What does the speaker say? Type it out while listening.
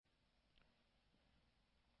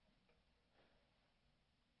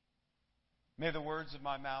May the words of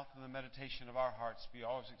my mouth and the meditation of our hearts be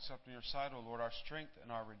always accepted in your sight, O Lord, our strength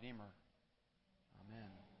and our Redeemer. Amen.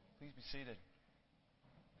 Please be seated.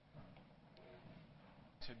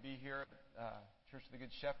 To be here at Church of the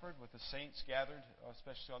Good Shepherd with the saints gathered,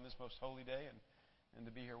 especially on this most holy day, and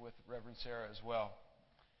to be here with Reverend Sarah as well.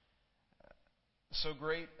 So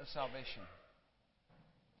great a salvation,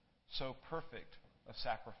 so perfect a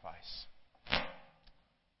sacrifice.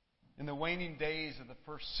 In the waning days of the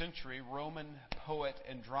first century, Roman poet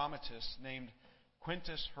and dramatist named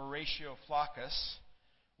Quintus Horatio Flaccus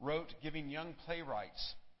wrote, giving young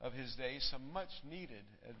playwrights of his day some much-needed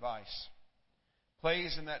advice.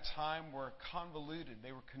 Plays in that time were convoluted,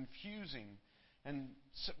 they were confusing, and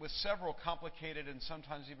with several complicated and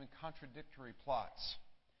sometimes even contradictory plots.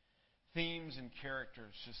 Themes and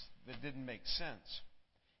characters just that didn't make sense.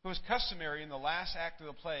 It was customary in the last act of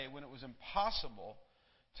the play, when it was impossible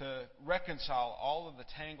to reconcile all of the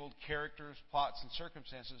tangled characters, plots, and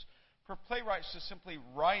circumstances, for playwrights to simply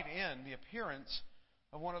write in the appearance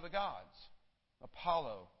of one of the gods,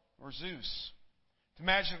 Apollo or Zeus, to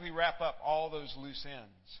magically wrap up all those loose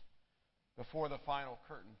ends before the final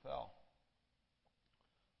curtain fell.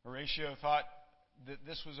 Horatio thought that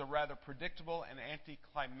this was a rather predictable and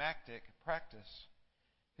anticlimactic practice.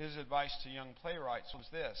 His advice to young playwrights was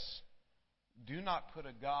this: do not put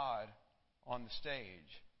a god on the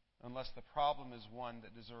stage unless the problem is one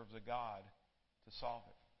that deserves a god to solve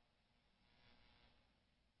it.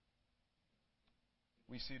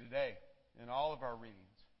 We see today in all of our readings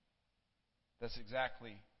that's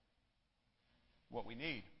exactly what we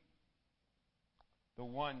need. The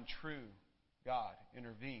one true God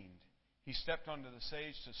intervened. He stepped onto the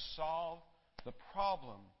stage to solve the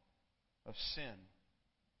problem of sin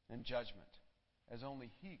and judgment, as only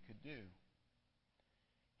He could do.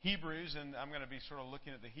 Hebrews, and I'm going to be sort of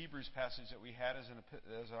looking at the Hebrews passage that we had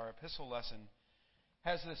as our epistle lesson,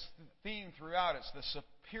 has this theme throughout. It's the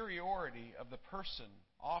superiority of the person,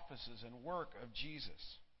 offices, and work of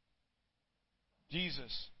Jesus.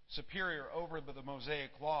 Jesus, superior over the Mosaic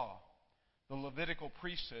law, the Levitical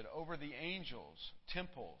priesthood, over the angels,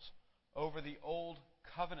 temples, over the old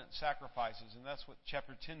covenant sacrifices, and that's what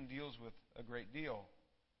chapter 10 deals with a great deal.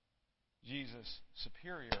 Jesus,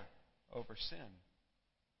 superior over sin.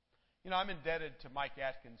 You know, I'm indebted to Mike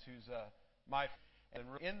Atkins, who's and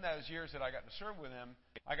in those years that I got to serve with him,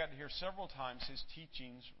 I got to hear several times his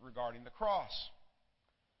teachings regarding the cross.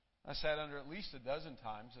 I sat under at least a dozen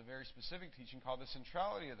times a very specific teaching called the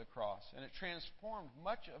centrality of the cross, and it transformed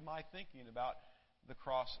much of my thinking about the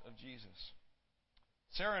cross of Jesus.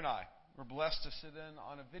 Sarah and I were blessed to sit in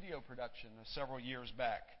on a video production several years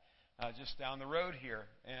back, just down the road here,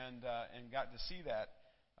 and got to see that.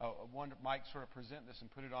 Mike sort of present this and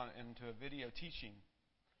put it on into a video teaching.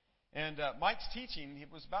 And Mike's teaching,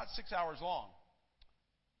 it was about 6 hours long.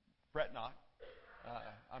 Fret not.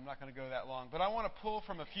 I'm not going to go that long. But I want to pull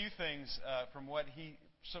from a few things from what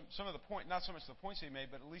some of the point, not so much the points he made,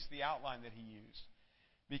 but at least the outline that he used.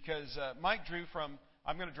 Because Mike drew from,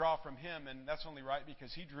 I'm going to draw from him, and that's only right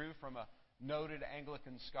because he drew from a noted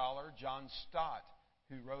Anglican scholar, John Stott,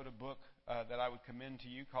 who wrote a book that I would commend to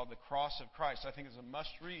you called The Cross of Christ. I think it's a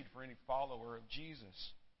must-read for any follower of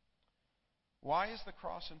Jesus. Why is the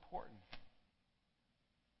cross important?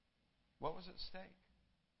 What was at stake?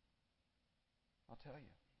 I'll tell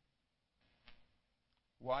you.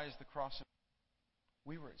 Why is the cross important?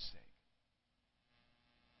 We were at stake.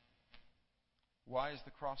 Why is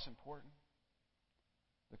the cross important?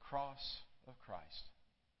 The cross of Christ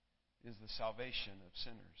is the salvation of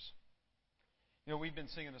sinners. You know, we've been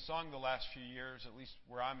singing a song the last few years, at least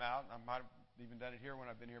where I'm out. I might have even done it here when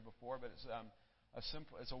I've been here before, but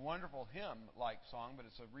it's a wonderful hymn-like song, but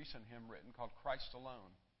it's a recent hymn written called Christ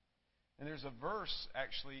Alone. And there's a verse,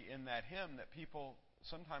 actually, in that hymn that people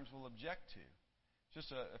sometimes will object to.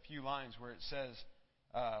 Just a few lines where it says,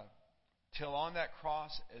 till on that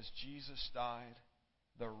cross as Jesus died,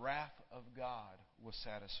 the wrath of God was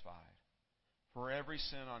satisfied. For every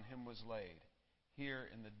sin on Him was laid. Here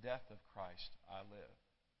in the death of Christ I live.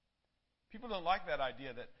 People don't like that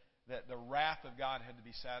idea that the wrath of God had to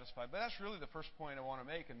be satisfied. But that's really the first point I want to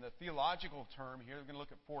make. And the theological term here, we're going to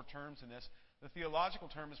look at 4 terms in this. The theological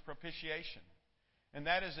term is propitiation. And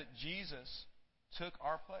that is that Jesus took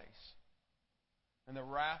our place. And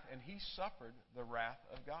He suffered the wrath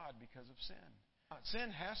of God because of sin.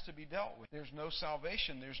 Sin has to be dealt with. There's no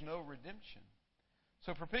salvation. There's no redemption.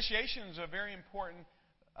 So propitiation is a very important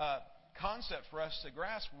concept for us to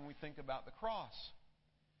grasp when we think about the cross.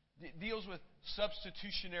 It deals with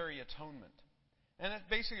substitutionary atonement. And it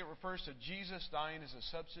basically refers to Jesus dying as a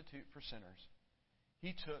substitute for sinners.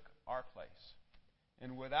 He took our place.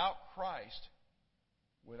 And without Christ,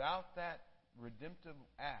 without that redemptive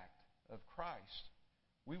act of Christ,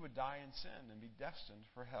 we would die in sin and be destined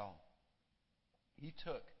for hell. He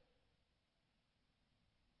took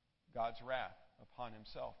God's wrath upon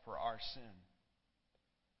himself for our sin.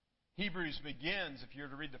 Hebrews begins, if you were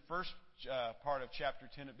to read the first part of chapter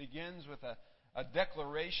 10, it begins with a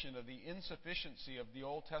declaration of the insufficiency of the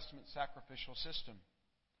Old Testament sacrificial system.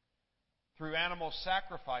 Through animal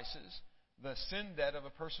sacrifices, the sin debt of a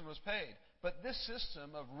person was paid. But this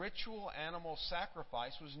system of ritual animal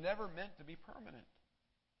sacrifice was never meant to be permanent.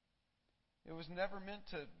 It was never meant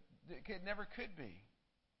to, it never could be.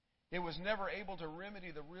 It was never able to remedy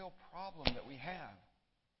the real problem that we have.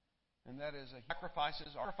 And that is sacrifices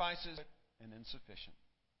are and insufficient.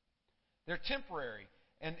 They're temporary,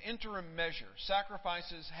 an interim measure.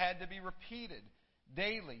 Sacrifices had to be repeated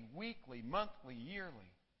daily, weekly, monthly, yearly.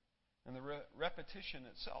 And the repetition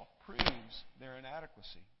itself proves their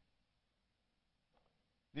inadequacy.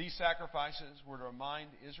 These sacrifices were to remind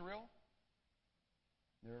Israel,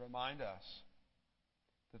 they're to remind us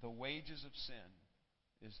that the wages of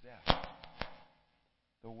sin is death.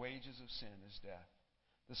 The wages of sin is death.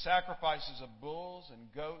 The sacrifices of bulls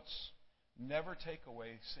and goats never take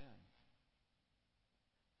away sin.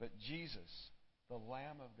 But Jesus, the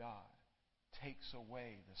Lamb of God, takes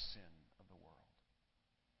away the sin of the world.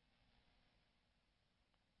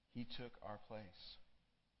 He took our place.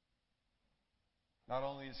 Not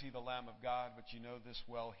only is He the Lamb of God, but you know this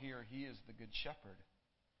well here, He is the Good Shepherd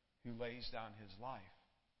who lays down His life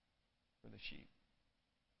for the sheep.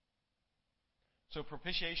 So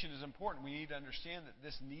propitiation is important. We need to understand that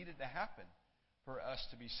this needed to happen for us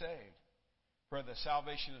to be saved, for the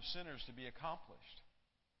salvation of sinners to be accomplished.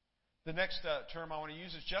 The next term I want to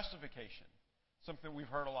use is justification. Something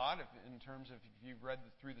we've heard a lot in terms of if you've read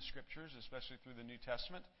through the Scriptures, especially through the New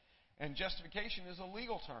Testament. And justification is a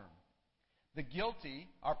legal term. The guilty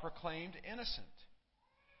are proclaimed innocent,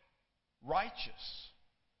 righteous.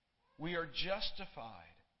 We are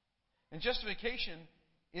justified. And justification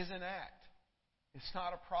is an act. It's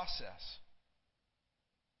not a process.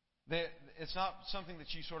 It's not something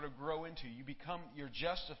that you sort of grow into. You're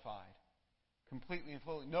justified completely and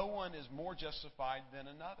fully. No one is more justified than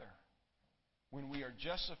another. When we are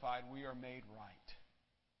justified, we are made right.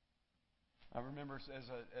 I remember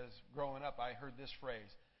as growing up, I heard this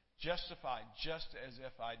phrase, justified just as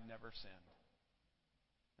if I'd never sinned.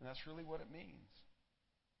 And that's really what it means.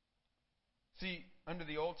 See, under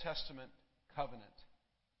the Old Testament covenant,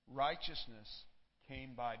 righteousness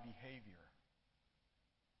came by behavior.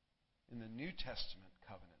 In the New Testament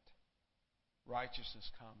covenant,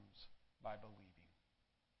 righteousness comes by believing.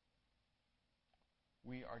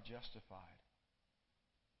 We are justified.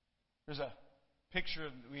 There's a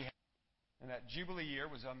picture we have, and that Jubilee year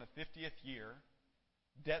was on the 50th year.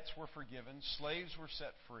 Debts were forgiven, slaves were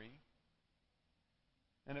set free,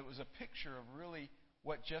 and it was a picture of really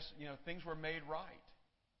things were made right.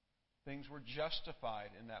 Things were justified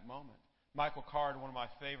in that moment. Michael Card, one of my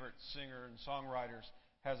favorite singers and songwriters,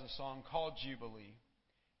 has a song called Jubilee.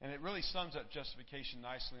 And it really sums up justification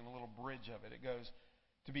nicely in a little bridge of it. It goes,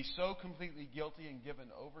 to be so completely guilty and given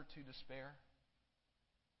over to despair,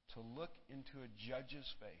 to look into a judge's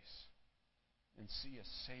face and see a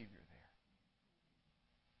Savior there.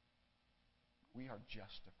 We are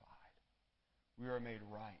justified. We are made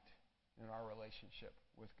right in our relationship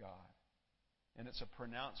with God. And it's a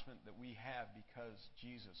pronouncement that we have because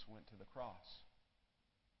Jesus went to the cross.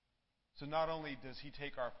 So not only does He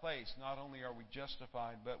take our place, not only are we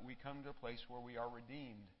justified, but we come to a place where we are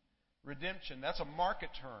redeemed. Redemption, that's a market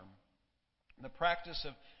term. The practice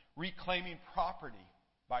of reclaiming property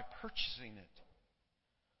by purchasing it.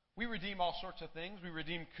 We redeem all sorts of things. We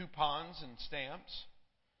redeem coupons and stamps.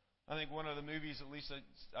 I think one of the movies, at least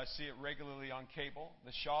I see it regularly on cable,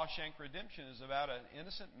 The Shawshank Redemption, is about an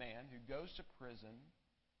innocent man who goes to prison,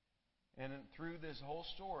 and through this whole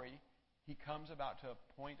story, he comes about to a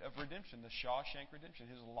point of redemption, the Shawshank Redemption.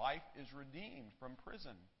 His life is redeemed from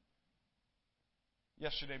prison.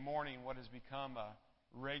 Yesterday morning, what has become a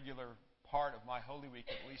regular part of my Holy Week,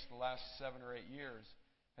 at least the last 7 or 8 years,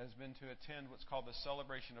 has been to attend what's called the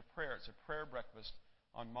Celebration of Prayer. It's a prayer breakfast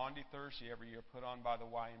on Maundy, Thursday every year, put on by the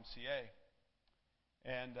YMCA.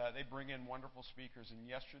 And they bring in wonderful speakers. And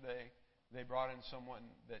yesterday, they brought in someone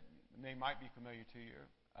that name might be familiar to you.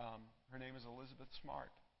 Her name is Elizabeth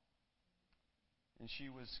Smart. And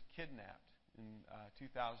she was kidnapped in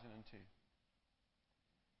 2002.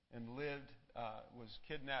 And was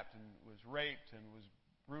kidnapped and was raped and was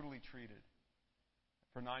brutally treated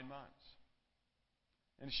for 9 months.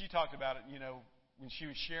 And she talked about it, when she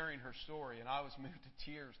was sharing her story, and I was moved to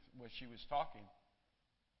tears when she was talking.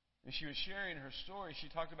 And she was sharing her story. She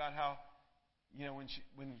talked about how, when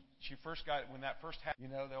that first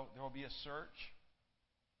happened, there will be a search,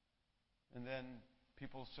 and then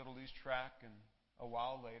people sort of lose track, and a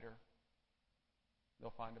while later,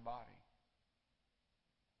 they'll find a body.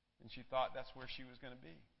 And she thought that's where she was going to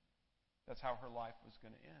be. That's how her life was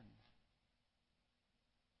going to end.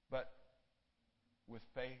 But with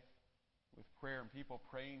faith, with prayer, and people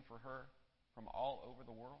praying for her from all over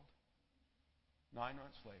the world, 9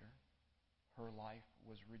 months later, her life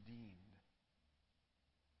was redeemed.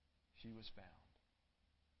 She was found.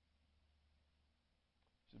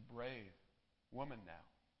 She's a brave woman now.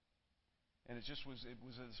 And it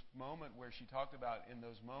was this moment where she talked about, in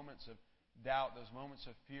those moments of doubt, those moments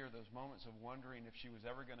of fear, those moments of wondering if she was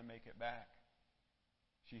ever going to make it back,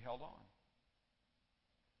 she held on.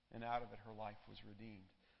 And out of it, her life was redeemed.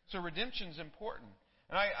 So redemption's important.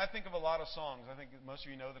 And I think of a lot of songs. I think most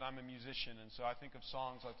of you know that I'm a musician, and so I think of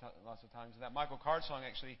songs lots of times. And that Michael Card song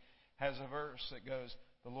actually has a verse that goes,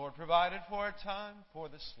 "The Lord provided for a time for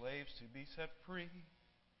the slaves to be set free,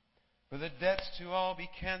 for the debts to all be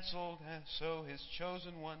canceled, and so His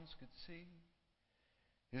chosen ones could see.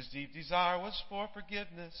 His deep desire was for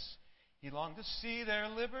forgiveness. He longed to see their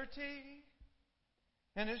liberty,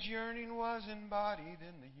 and His yearning was embodied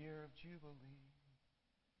in the year of Jubilee.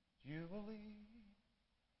 Jubilee,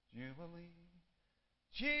 Jubilee.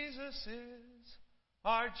 Jesus is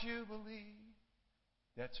our Jubilee.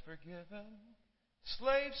 Debts forgiven,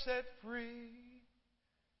 slaves set free.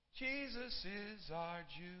 Jesus is our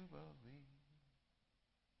Jubilee."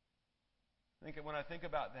 When I think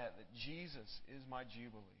about that Jesus is my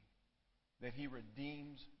Jubilee, that He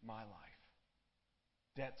redeems my life.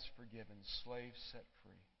 Debts forgiven, slaves set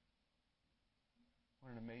free.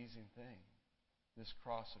 What an amazing thing, this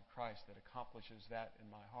cross of Christ that accomplishes that in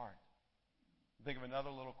my heart. Think of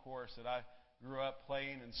another little chorus that I grew up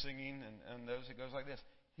playing and singing, and it goes like this.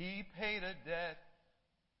 He paid a debt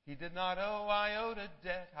He did not owe. I owed a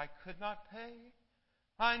debt I could not pay.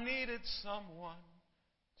 I needed someone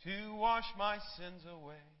to wash my sins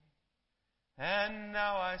away. And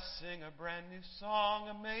now I sing a brand new song,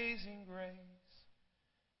 Amazing Grace.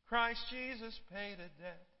 Christ Jesus paid a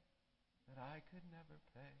debt that I could never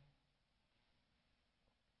pay.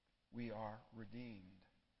 We are redeemed.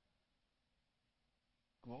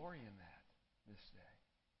 Glory in that this day.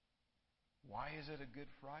 Why is it a Good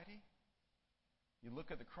Friday? You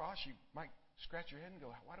look at the cross, you might scratch your head and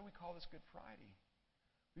go, why do we call this Good Friday?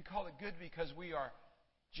 We call it good because we are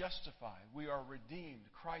justified. We are redeemed.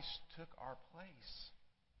 Christ took our place.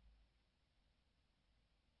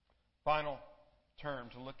 Final term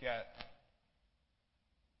to look at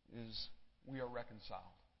is we are reconciled.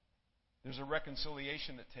 There's a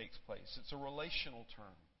reconciliation that takes place. It's a relational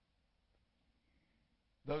term.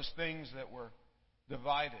 Those things that were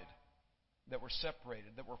divided, that were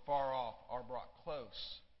separated, that were far off, are brought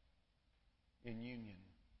close in union.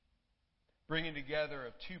 Bringing together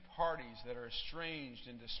of two parties that are estranged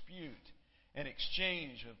in dispute, an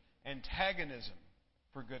exchange of antagonism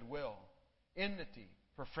for goodwill, enmity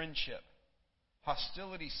for friendship.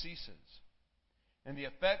 Hostility ceases. And the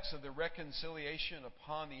effects of the reconciliation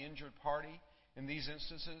upon the injured party, in these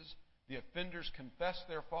instances, the offenders confess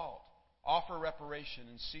their fault, offer reparation,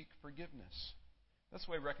 and seek forgiveness. That's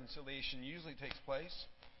the way reconciliation usually takes place.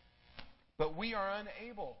 But we are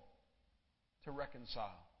unable to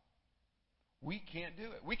reconcile. We can't do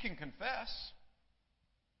it. We can confess.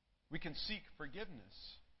 We can seek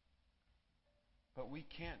forgiveness. But we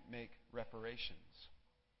can't make reparations.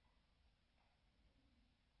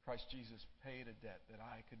 Christ Jesus paid a debt that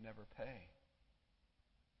I could never pay.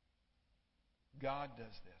 God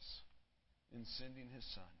does this in sending His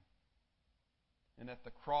Son. And at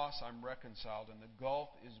the cross I'm reconciled, and the gulf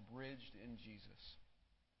is bridged in Jesus.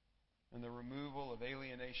 And the removal of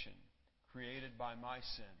alienation created by my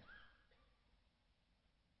sin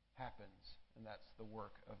happens, and that's the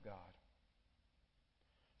work of God.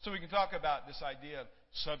 So we can talk about this idea of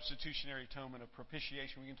substitutionary atonement, of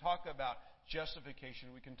propitiation. We can talk about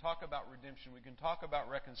justification. We can talk about redemption. We can talk about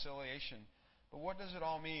reconciliation. But what does it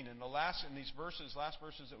all mean? In last verses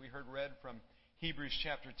that we heard read from Hebrews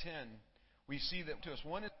chapter 10, we see that to us,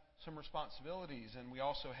 one is some responsibilities, and we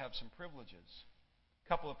also have some privileges. A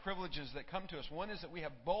couple of privileges that come to us. One is that we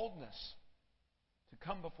have boldness to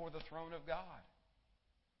come before the throne of God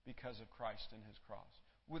because of Christ and His cross.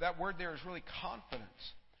 Well, that word there is really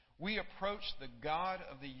confidence. We approach the God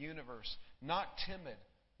of the universe not timid,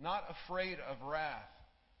 not afraid of wrath,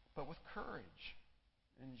 but with courage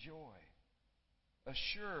and joy,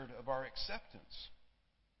 assured of our acceptance,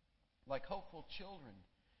 like hopeful children,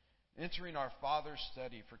 entering our Father's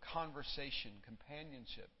study for conversation,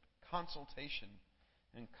 companionship, consultation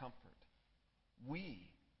and comfort. We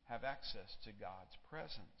have access to God's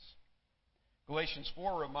presence. Galatians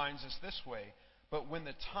 4 reminds us this way, but when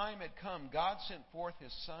the time had come, God sent forth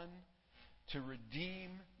His Son to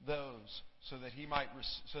redeem those so that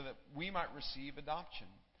we might receive adoption.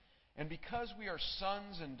 And because we are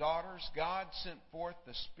sons and daughters, God sent forth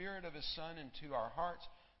the Spirit of His Son into our hearts,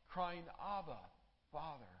 crying, Abba,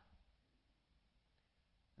 Father.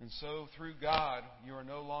 And so through God, you are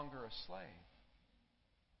no longer a slave,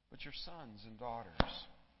 but you're sons and daughters.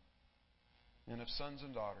 And if sons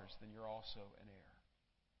and daughters, then you're also an heir.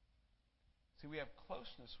 See, we have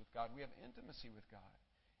closeness with God. We have intimacy with God.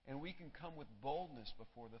 And we can come with boldness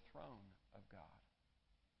before the throne of God.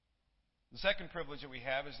 The second privilege that we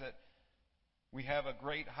have is that we have a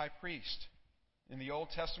great high priest. In the Old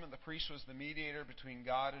Testament, the priest was the mediator between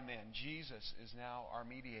God and man. Jesus is now our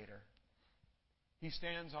mediator. He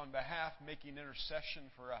stands on behalf, making intercession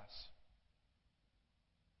for us.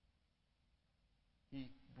 He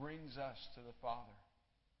brings us to the Father.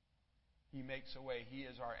 He makes a way. He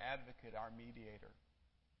is our advocate, our mediator.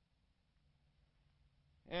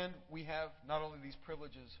 And we have not only these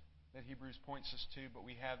privileges that Hebrews points us to, but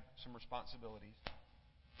we have some responsibilities.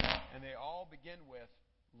 And they all begin with,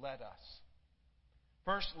 let us.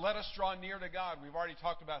 First, let us draw near to God. We've already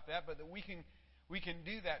talked about that, but that we can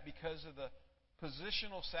do that because of the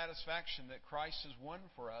positional satisfaction that Christ has won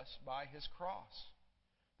for us by His cross.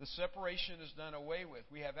 The separation is done away with.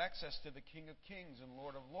 We have access to the King of Kings and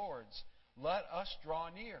Lord of Lords. Let us draw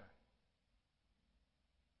near.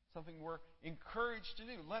 Something we're encouraged to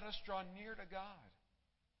do. Let us draw near to God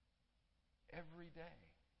every day,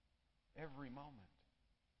 every moment.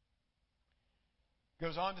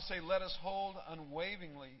 Goes on to say, let us hold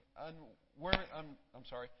unwaveringly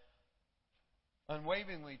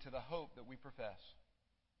to the hope that we profess.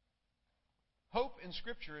 Hope in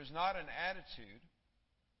Scripture is not an attitude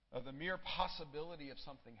of the mere possibility of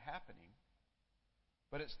something happening,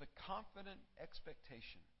 but it's the confident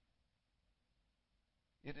expectation.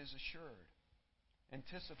 It is assured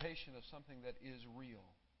anticipation of something that is real.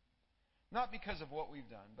 Not because of what we've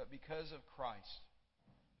done, but because of Christ.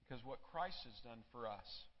 Because what Christ has done for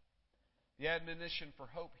us. The admonition for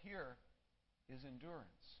hope here is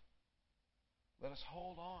endurance. Let us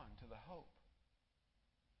hold on to the hope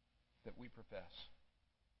that we profess.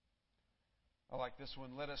 I like this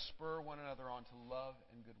one. Let us spur one another on to love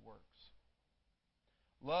and good works.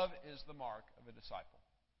 Love is the mark of a disciple.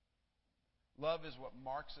 Love is what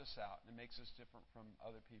marks us out and makes us different from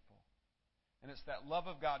other people. And it's that love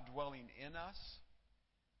of God dwelling in us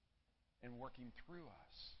and working through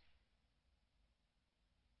us.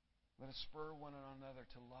 Let us spur one another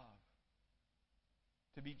to love.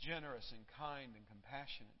 To be generous and kind and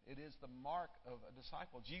compassionate. It is the mark of a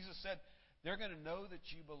disciple. Jesus said, they're going to know that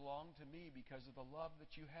you belong to me because of the love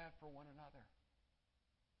that you have for one another.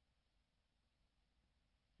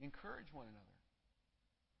 Encourage one another.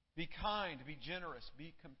 Be kind, be generous,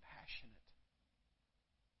 be compassionate.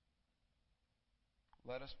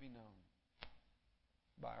 Let us be known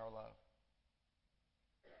by our love.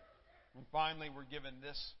 And finally, we're given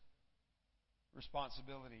this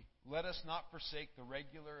responsibility. Let us not forsake the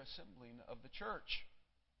regular assembling of the church.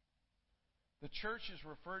 The church is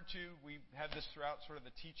referred to, we've had this throughout sort of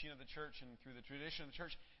the teaching of the church and through the tradition of the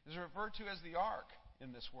church, is referred to as the ark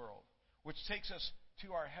in this world, which takes us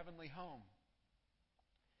to our heavenly home.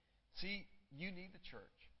 See, you need the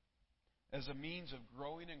church as a means of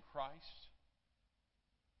growing in Christ,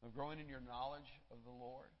 of growing in your knowledge of the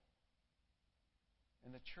Lord.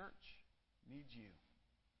 And the church needs you.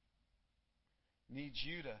 Needs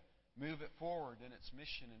you to move it forward in its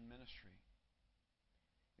mission and ministry.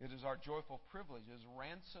 It is our joyful privilege as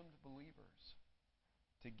ransomed believers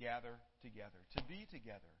to gather together, to be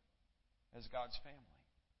together as God's family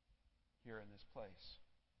here in this place.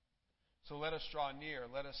 So let us draw near.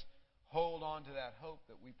 Let us hold on to that hope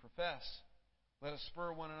that we profess. Let us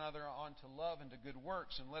spur one another on to love and to good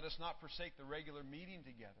works. And let us not forsake the regular meeting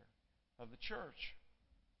together of the church.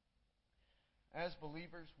 As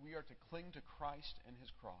believers, we are to cling to Christ and His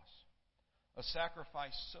cross. A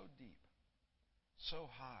sacrifice so deep, so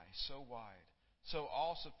high, so wide, so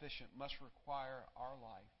all-sufficient must require our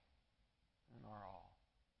life and our all.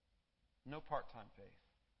 No part-time faith.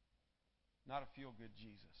 Not a feel-good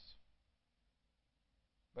Jesus.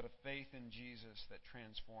 But a faith in Jesus that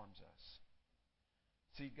transforms us.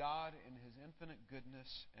 See, God in His infinite goodness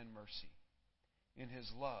and mercy, in His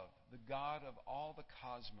love, the God of all the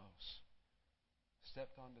cosmos,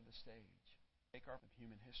 stepped onto the stage, take our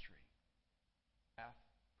human history, path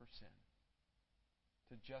for sin,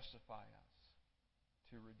 to justify us,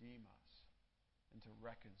 to redeem us, and to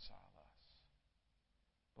reconcile us.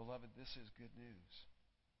 Beloved, this is good news.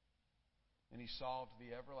 And He solved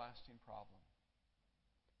the everlasting problem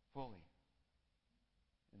fully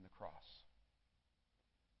in the cross.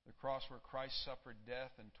 The cross where Christ suffered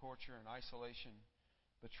death and torture and isolation,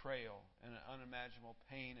 betrayal, and an unimaginable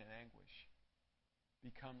pain and anguish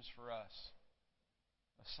becomes for us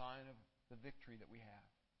a sign of the victory that we have.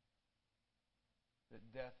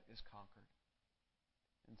 That death is conquered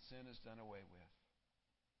and sin is done away with.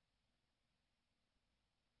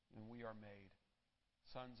 And we are made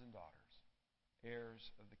sons and daughters,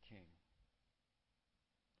 heirs of the King.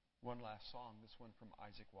 One last song, this one from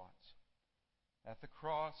Isaac Watts. At the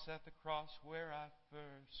cross where I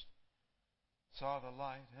first saw the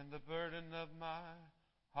light and the burden of my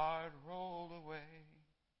heart rolled away.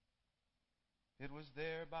 It was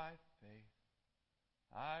there by faith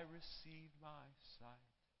I received my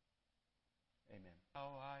sight. Amen.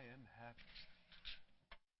 Now I am happy